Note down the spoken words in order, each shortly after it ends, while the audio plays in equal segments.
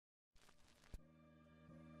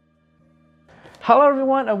Hello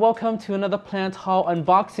everyone and welcome to another plant haul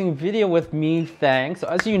unboxing video with me, Thang. So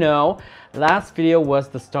as you know, last video was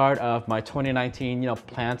the start of my 2019,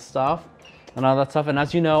 plant stuff and all that stuff. And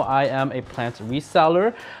as you know, I am a plant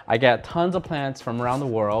reseller. I get tons of plants from around the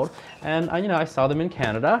world and I sell them in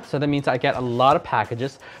Canada. So that means I get a lot of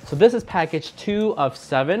packages. So this is package 2 of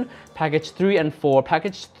 7, package 3 and 4.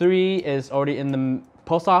 Package 3 is already in the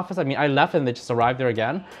post office. I left and they just arrived there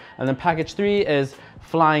again. And then package 3 is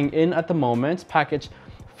flying in at the moment. Package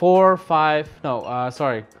 4, 5,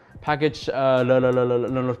 package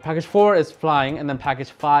package 4 is flying, and then package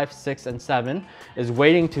 5, 6, and 7 is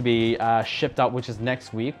waiting to be shipped out, which is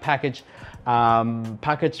next week. Package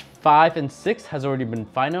 5 and 6 has already been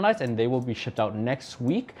finalized and they will be shipped out next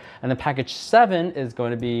week. And then package 7 is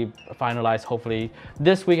going to be finalized hopefully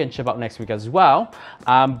this week and ship out next week as well.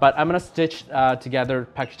 But I'm going to stitch together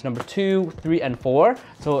package number 2, 3, and 4.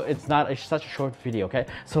 So it's not such a short video, okay?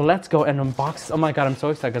 So let's go and unbox. Oh my God, I'm so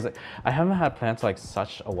excited because I haven't had plants like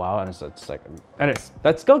such a while, and it's like, anyways,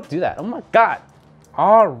 let's go do that. Oh my God.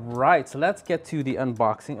 All right, so let's get to the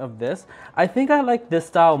unboxing of this. I think I like this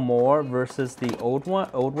style more versus the old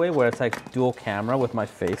way where it's like dual camera with my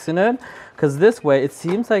face in it. Because this way, it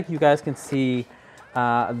seems like you guys can see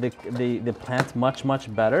the plants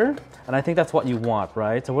much better. And I think that's what you want,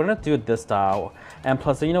 right? So we're gonna do it this style. And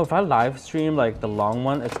plus, if I live stream like the long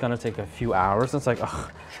one, it's gonna take a few hours. It's like,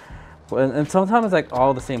 ugh. And sometimes it's like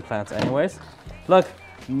all the same plants anyways. Look.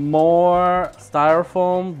 More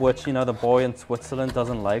styrofoam, which the boy in Switzerland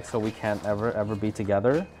doesn't like, so we can't ever be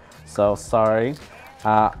together. So sorry.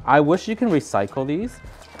 I wish you can recycle these.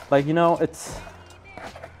 Like it's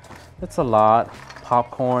a lot.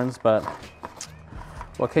 Popcorns, but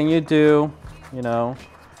what can you do?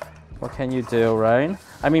 What can you do, right?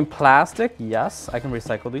 Plastic, yes, I can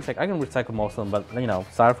recycle these. Like I can recycle most of them, but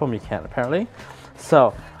styrofoam you can't apparently.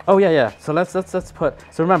 So oh yeah. So let's put.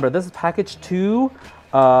 So remember, this is package 2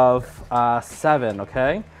 of 7,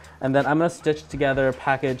 okay? And then I'm gonna stitch together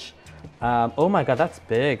package. Oh my God, that's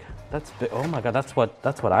big. That's big. Oh my God, that's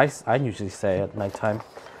what I usually say at nighttime.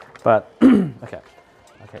 But okay.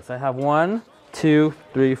 So I have 1, 2,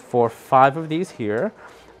 3, 4, 5 of these here.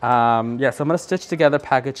 Yeah. So I'm gonna stitch together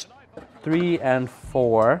package 3 and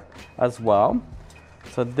 4 as well.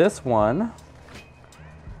 So this one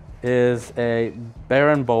is a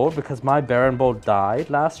barren bowl because my barren bowl died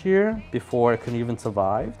last year before it could even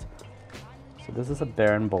survive. So this is a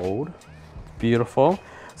barren bowl. Beautiful.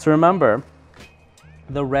 So remember,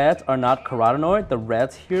 the reds are not carotenoid. The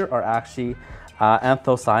reds here are actually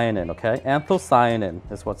anthocyanin, okay? Anthocyanin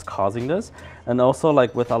is what's causing this. And also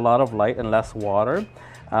like with a lot of light and less water,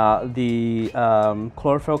 the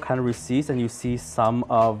chlorophyll kind of recedes and you see some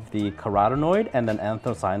of the carotenoid and then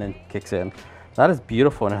anthocyanin kicks in. That is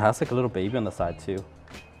beautiful, and it has like a little baby on the side too.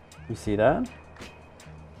 You see that?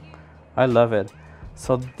 I love it.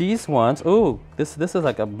 So these ones, oh, this is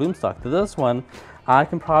like a bloom stock. This one, I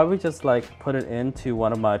can probably just like put it into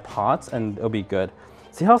one of my pots and it'll be good.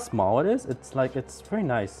 See how small it is? It's very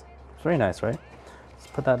nice. It's very nice, right? Let's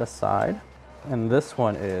put that aside. And this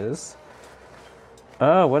one is,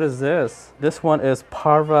 oh, what is this? This one is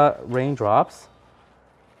Parva raindrops.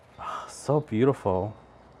 Oh, so beautiful.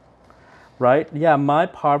 Right? Yeah, my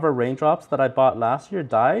Parva raindrops that I bought last year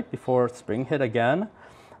died before spring hit again.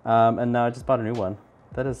 And now I just bought a new one.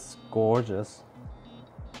 That is gorgeous.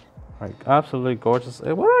 Like, absolutely gorgeous.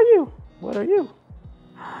 Hey, what are you? What are you?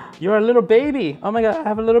 You're a little baby. Oh my God, I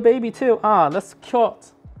have a little baby too. Ah, that's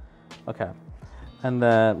cute. Okay. And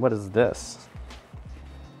then, what is this?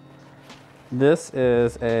 This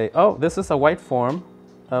is this is a white form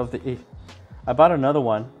of the, I bought another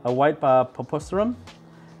one, a white Popusarum.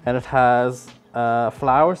 And it has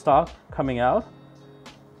flower stalk coming out.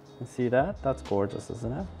 You see that? That's gorgeous,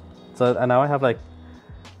 isn't it? So and now I have like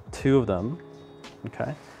 2 of them.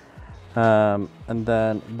 Okay. And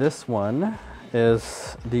then this one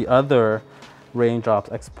is the other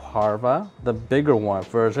Raindrops X Parva, the bigger one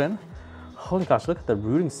version. Holy gosh, look at the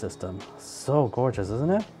rooting system. So gorgeous, isn't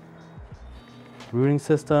it? Rooting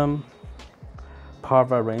system,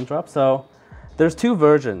 Parva Raindrop. So there's 2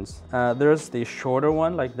 versions. There's the shorter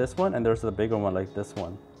one like this one, and there's the bigger one like this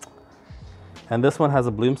one. And this one has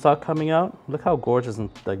a bloom stalk coming out. Look how gorgeous and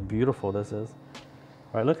like beautiful this is.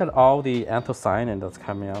 All right, look at all the anthocyanin that's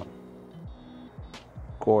coming out.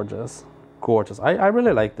 Gorgeous, gorgeous. I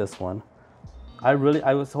really like this one. I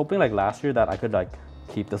was hoping like last year that I could like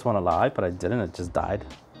keep this one alive, but I didn't. It just died.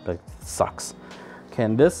 Like, it sucks. Okay,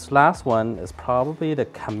 and this last one is probably the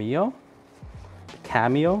cameo.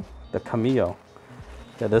 The cameo.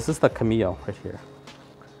 Yeah, this is the cameo right here.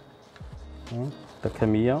 The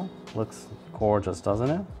cameo looks gorgeous, doesn't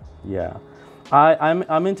it? Yeah.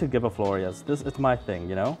 I'm into Gibberflorias. This is my thing,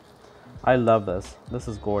 you know? I love this. This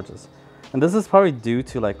is gorgeous. And this is probably due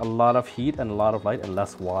to like a lot of heat and a lot of light and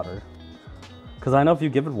less water. Because I know if you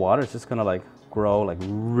give it water, it's just gonna like grow like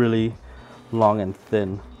really long and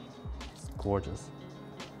thin. It's gorgeous.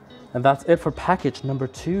 And that's it for package number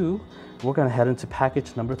 2. We're gonna head into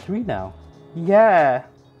package number 3 now. Yeah.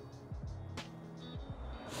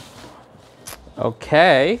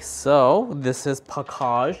 Okay, so this is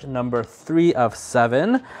package number 3 of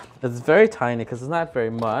 7. It's very tiny because it's not very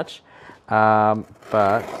much, but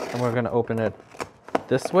we're gonna open it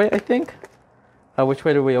this way, I think. Which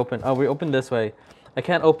way do we open? Oh, we open this way. I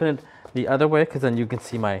can't open it the other way because then you can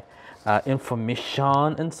see my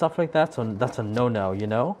information and stuff like that. So that's a no-no, you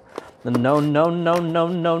know? No, no, no, no,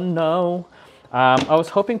 no, no. I was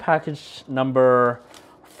hoping package number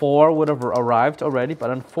 4 would have arrived already, but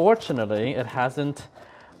unfortunately it hasn't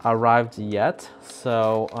arrived yet.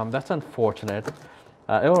 So that's unfortunate.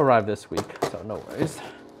 It will arrive this week, so no worries.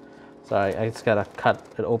 Sorry, I just gotta cut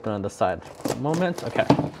it open on the side. A moment, okay.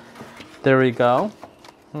 There we go.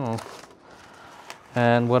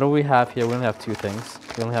 And what do we have here? We only have 2 things.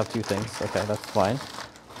 We only have 2 things. Okay, that's fine.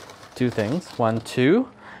 2 things. 1, 2.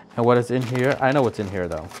 And what is in here? I know what's in here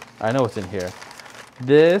though. I know what's in here.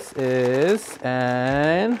 This is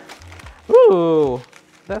an... Ooh,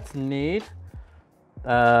 that's neat.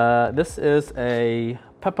 This is a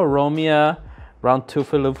Peperomia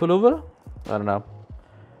roundtoothfulufuluva. I don't know.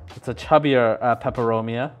 It's a chubbier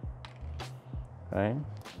Peperomia. Right?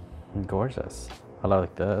 Gorgeous. I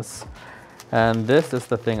like this. And this is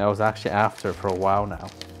the thing I was actually after for a while now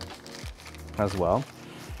as well.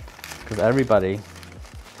 Because everybody,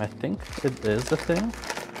 I think it is the thing.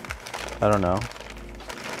 I don't know.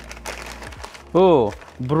 Ooh,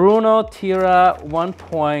 Bruno Tira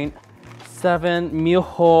 1.7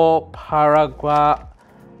 Mijo Paragua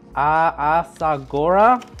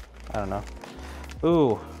Asagora. I don't know.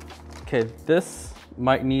 Ooh, okay, this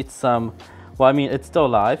might need some, well, I mean, it's still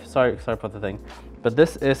alive. Sorry for the thing. But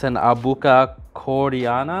this is an Albuca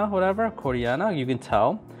cordiana, whatever, cordiana, you can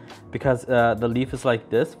tell. Because the leaf is like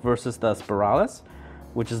this versus the spiralis,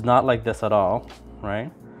 which is not like this at all, right?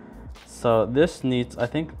 So this needs, I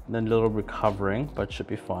think, a little recovering, but should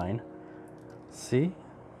be fine. See?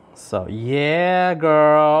 So yeah,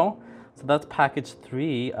 girl. So that's package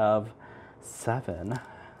 3 of 7.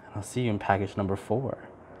 I'll see you in package number 4.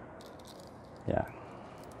 Yeah.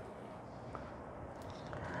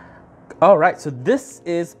 All right, so this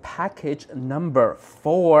is package number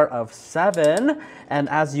 4 of 7. And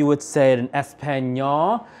as you would say it in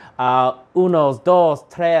Espanol, unos, dos,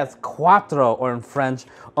 tres, cuatro, or in French,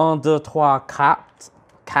 un, deux, trois, quatre.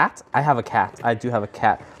 Cat? I have a cat. I do have a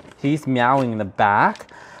cat. He's meowing in the back.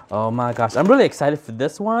 Oh my gosh, I'm really excited for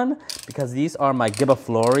this one because these are my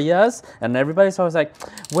Gibberflorias. And everybody's always like,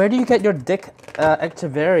 where do you get your Dick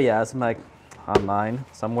Echeverias? I'm like, online,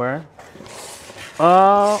 somewhere.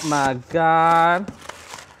 Oh my God.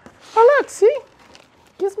 Oh look, see?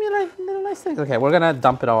 Gives me like little nice things. Okay, we're gonna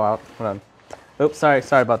dump it all out. Hold on. Oops, sorry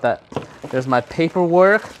about that. There's my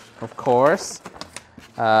paperwork, of course.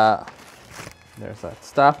 There's that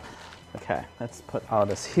stuff. Okay, let's put all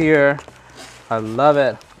this here. I love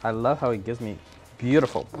it. I love how it gives me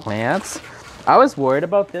beautiful plants. I was worried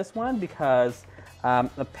about this one because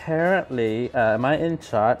apparently, am I in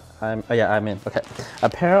shot? Oh yeah, I'm in, okay.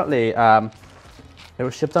 Apparently, it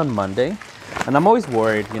was shipped on Monday. And I'm always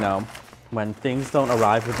worried, you know, when things don't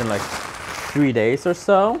arrive within like 3 days or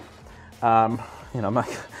so. You know, I'm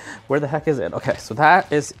like, where the heck is it? Okay, so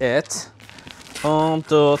that is it. Un,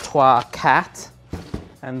 deux, trois, quatre.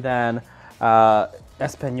 And then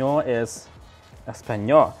Espanol is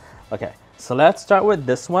Espanol. Okay, so let's start with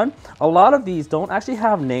this one. A lot of these don't actually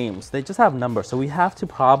have names. They just have numbers. So we have to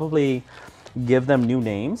probably give them new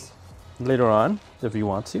names later on if you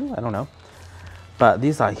want to. I don't know. But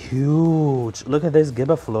these are huge. Look at this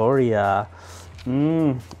Gibberfloria.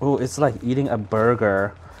 Oh, it's like eating a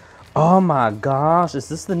burger. Oh my gosh, is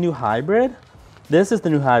this the new hybrid? This is the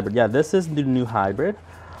new hybrid. Yeah, this is the new hybrid.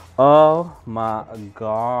 Oh my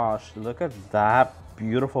gosh, look at that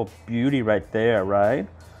beautiful beauty right there, right?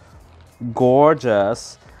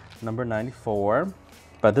 Gorgeous. Number 94.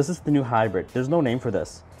 But this is the new hybrid. There's no name for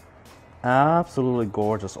this. Absolutely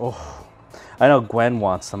gorgeous. Oh, I know Gwen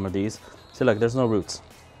wants some of these. See, look, there's no roots.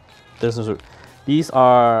 There's no root. These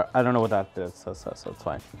are, I don't know what that is, so it's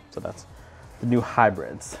fine. So that's the new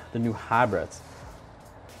hybrids. The new hybrids.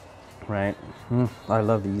 Right? I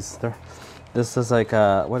love these. This is like,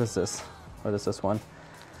 what is this? What is this one?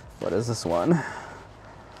 What is this one?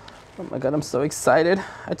 Oh my God, I'm so excited.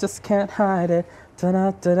 I just can't hide it.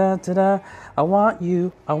 Da-da, da-da, da-da. I want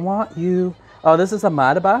you, I want you, Oh, this is a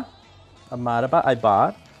Madaba. A Madaba I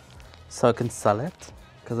bought so I can sell it.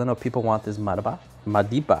 Because I know people want this Madaba.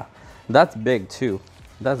 Madiba. That's big too.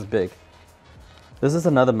 That's big. This is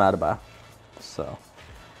another Madaba. So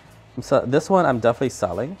this one I'm definitely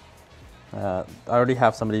selling. I already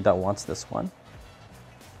have somebody that wants this one.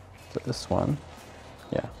 So this one,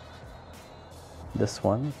 yeah. This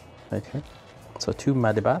one right here. So 2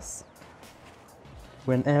 Madibas.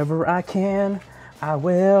 Whenever I can, I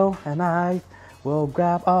will, and I will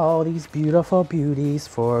grab all these beautiful beauties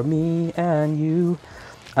for me and you.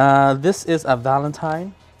 This is a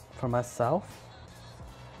Valentine for myself.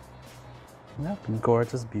 Yeah,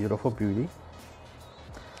 gorgeous, beautiful beauty.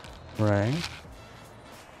 Right.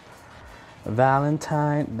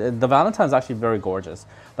 Valentine. The Valentine is actually very gorgeous.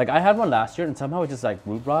 Like I had one last year and somehow it just like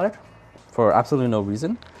root rotted for absolutely no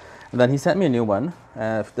reason. And then he sent me a new one.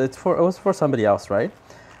 It was for somebody else, right?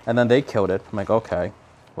 And then they killed it. I'm like, okay,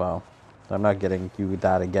 well, I'm not getting you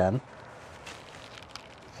that again.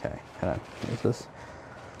 Okay, hold on.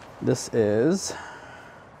 This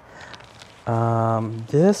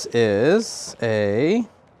is a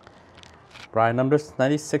Brian number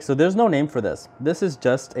 96. So there's no name for this. This is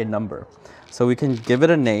just a number. So we can give it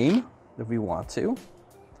a name if we want to.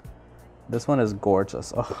 This one is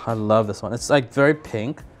gorgeous. Oh, I love this one. It's like very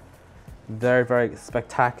pink. Very, very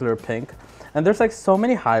spectacular pink. And there's like so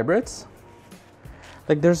many hybrids.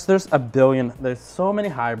 Like there's a billion, there's so many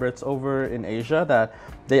hybrids over in Asia that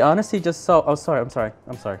they honestly just sell, oh sorry, I'm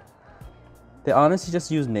sorry. They honestly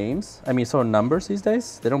just use names. I mean, so numbers these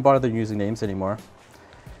days. They don't bother using names anymore.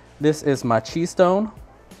 This is my cheese stone.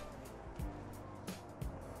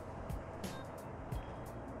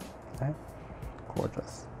 Okay,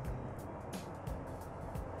 gorgeous.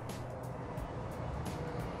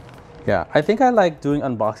 Yeah, I think I like doing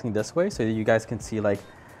unboxing this way so that you guys can see like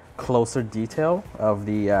closer detail of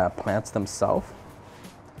the plants themselves.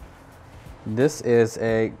 This is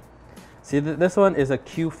a, see this one is a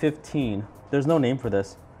Q15. There's no name for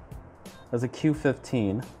this. There's a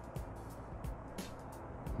Q15.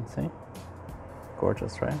 Let's see.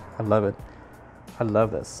 Gorgeous, right? I love it. I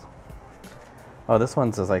love this. Oh, this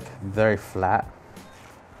one's just like very flat.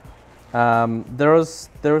 There was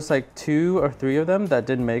like 2 or 3 of them that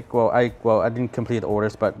didn't make, I didn't complete the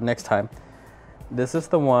orders, but next time. This is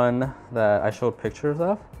the one that I showed pictures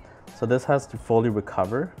of. So this has to fully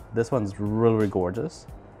recover. This one's really gorgeous.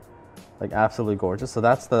 Like absolutely gorgeous. So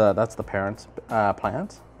that's the parent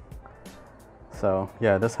plant. So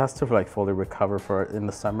yeah, this has to like fully recover for in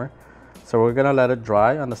the summer. So we're gonna let it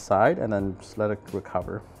dry on the side and then just let it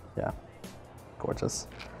recover. Yeah, gorgeous.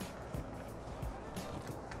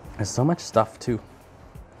 There's so much stuff too.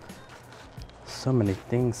 So many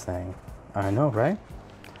things, Thang. I know, right?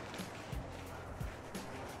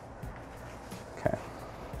 Okay.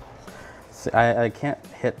 See, I can't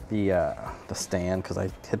hit the stand because I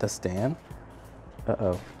hit the stand.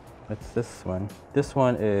 Uh-oh. What's this one? This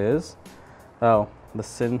one is, oh, the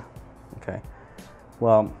sin. Okay.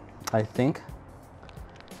 Well, I think,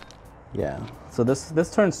 yeah. So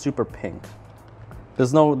this turns super pink.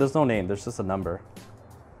 There's no name. There's just a number.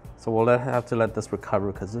 So we'll have to let this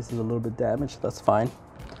recover because this is a little bit damaged. That's fine.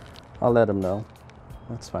 I'll let him know.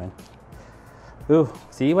 That's fine. Ooh,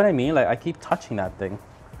 see what I mean? Like I keep touching that thing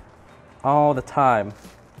all the time.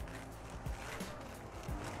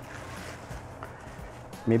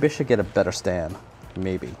 Maybe I should get a better stand.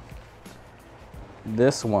 Maybe.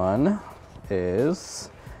 This one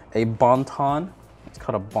is a bonton. It's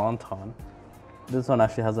called a bonton. This one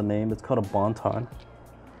actually has a name. It's called a bonton.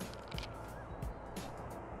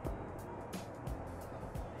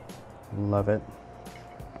 Love it.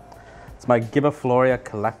 It's my Gibifloria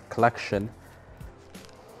collection.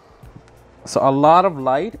 So a lot of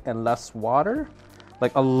light and less water.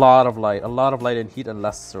 Like a lot of light and heat and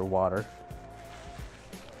lesser water.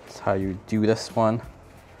 That's how you do this one.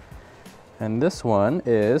 And this one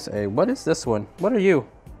is a, what is this one? What are you?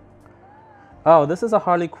 Oh, this is a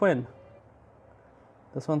Harley Quinn.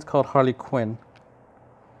 This one's called Harley Quinn.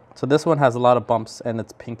 So this one has a lot of bumps and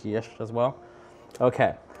it's pinky-ish as well.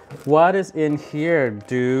 Okay. What is in here,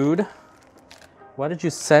 dude? What did you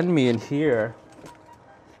send me in here?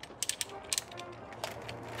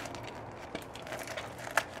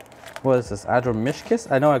 What is this,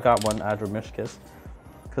 Adromishkis? I know I got one Adromishkis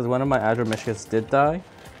because one of my Adromishkis did die.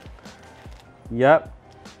 Yep.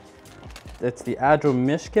 It's the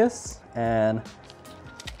Adromishkis and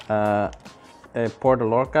a Porta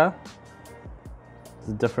Lorca. It's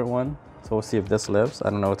a different one. So we'll see if this lives. I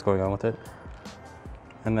don't know what's going on with it.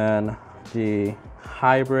 And then the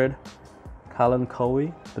hybrid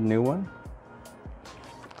Kalanchoe, the new one.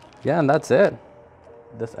 Yeah, and that's it.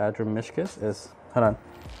 this Adramishkis is, hold on.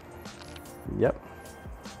 Yep.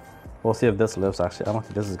 We'll see if this lives actually. I don't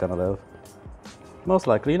think this is gonna live. Most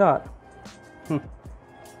likely not.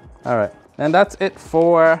 All right, and that's it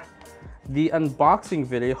for the unboxing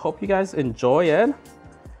video. Hope you guys enjoy it.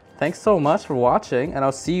 Thanks so much for watching, and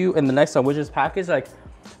I'll see you in the next one, which is package like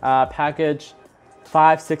package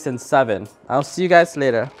 5, 6, and 7. I'll see you guys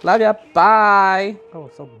later. Love ya. Bye. Oh,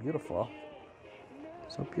 so beautiful.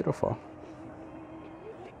 So beautiful.